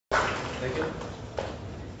Thank you.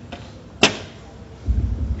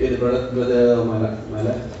 Okay, the brother on my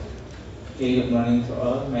left. Okay, good morning to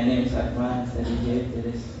all. My name is Akmal, I study here at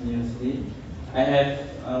this university. I have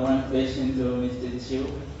one question to Mr. Chiu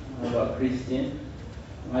about Christian.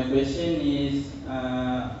 My question is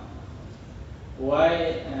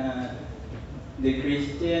why the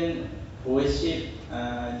Christian worship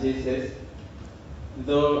Jesus,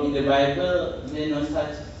 though in the Bible there is no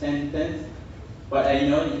such sentence. But I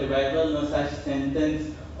know in the Bible no such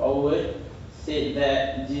sentence or word said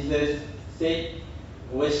that Jesus said,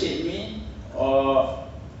 worship me, or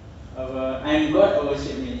I'm God or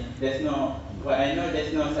worship me. There's no, but I know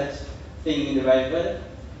there's no such thing in the Bible.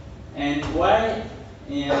 And why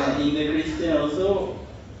in the Christian also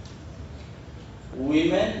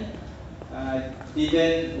women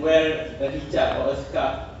didn't wear a hijab or a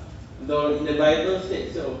scarf, though in the Bible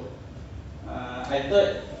said so. I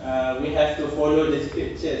thought we have to follow the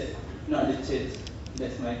scriptures, not the church.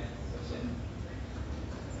 That's my question.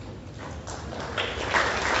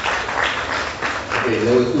 Okay,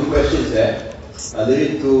 there were two questions there. I'll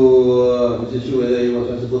leave it to Mr. Chu whether he wants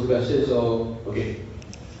to answer both questions or... Okay.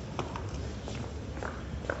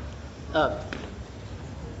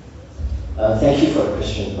 Thank you for the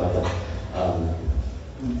question, brother.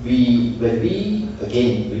 When we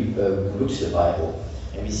again look to the Bible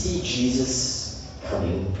and we see Jesus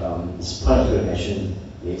coming, it's part of the mention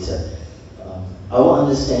later. Our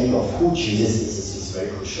understanding of who Jesus is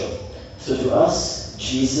very crucial. So to us,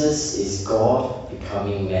 Jesus is God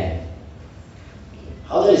becoming man.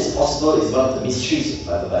 How that is possible is one of the mysteries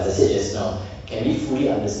of the Bible. As I said just now, can we fully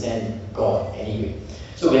understand God anyway?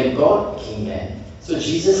 So when God became man, so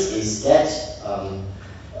Jesus is that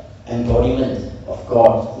embodiment of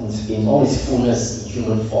God in all his fullness in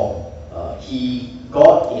human form.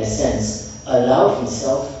 God, in a sense, allowed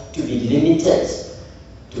himself to be limited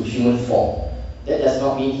to human form. That does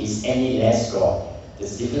not mean he's any less God.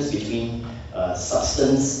 There's a difference between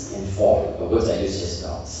substance and form. The words I used just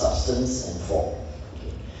now, substance and form.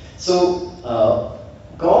 Okay. So,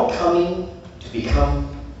 God coming to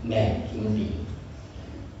become man, human being,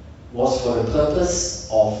 was for the purpose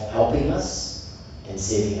of helping us and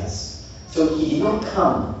saving us. So he did not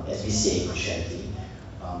come, as we say in Christianity,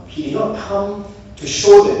 he did not come to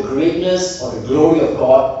show the greatness or the glory of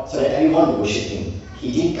God so that everyone would worship him.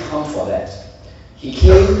 He didn't come for that. He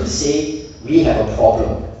came to say, we have a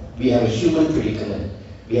problem. We have a human predicament.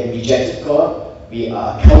 We have rejected God. We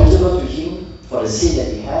are accountable to him for the sin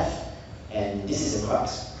that we have. And this is the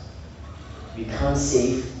crux. We can't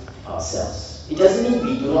save ourselves. It doesn't mean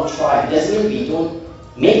we do not try. It doesn't mean we don't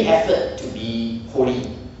make effort to be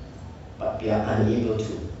holy. But we are unable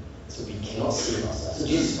to. So we cannot save ourselves. So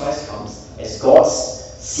Jesus Christ comes as God's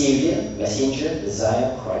Savior, Messenger,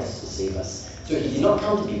 Messiah, Christ to save us. So he did not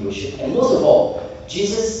come to be worshipped. And most of all,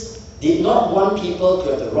 Jesus did not want people to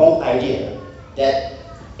have the wrong idea that,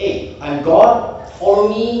 hey, I'm God, follow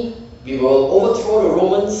me, we will overthrow the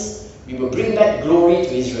Romans, we will bring back glory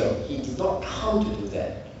to Israel. He did not come to do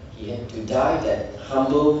that. He had to die that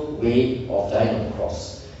humble way of dying on the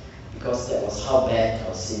cross, because that was how bad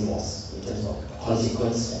our sin was in terms of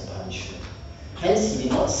consequence and punishment. Hence, he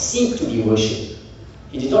did not seek to be worshipped.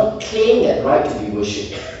 He did not claim that right to be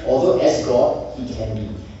worshipped, although as God, he can be.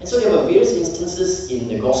 And so there were various instances in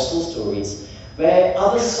the gospel stories where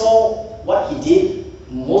others saw what he did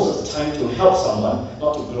most of the time to help someone,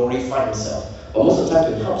 not to glorify himself, but most of the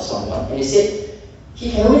time to help someone. And they said, he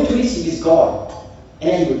can only do this if he's God. And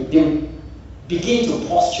then they would begin to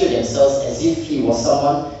posture themselves as if he was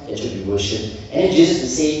someone that should be worshipped. And then Jesus would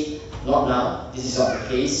say, not now, this is not the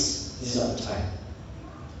place, this is not the time.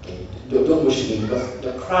 Okay? Don't worship me, because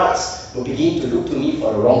the crowds will begin to look to me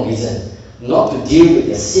for the wrong reason. Not to deal with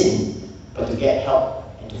their sin, but to get help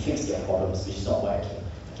and to fix their problems, which is not why I came.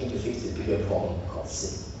 I came to fix the bigger problem called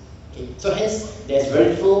sin. Okay? So hence, there's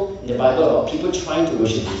very little in the Bible about people trying to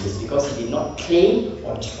worship Jesus, because he did not claim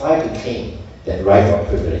or try to claim that right or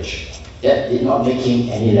privilege. That did not make him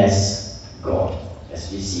any less God,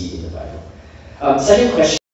 as we see in the Bible. Second question.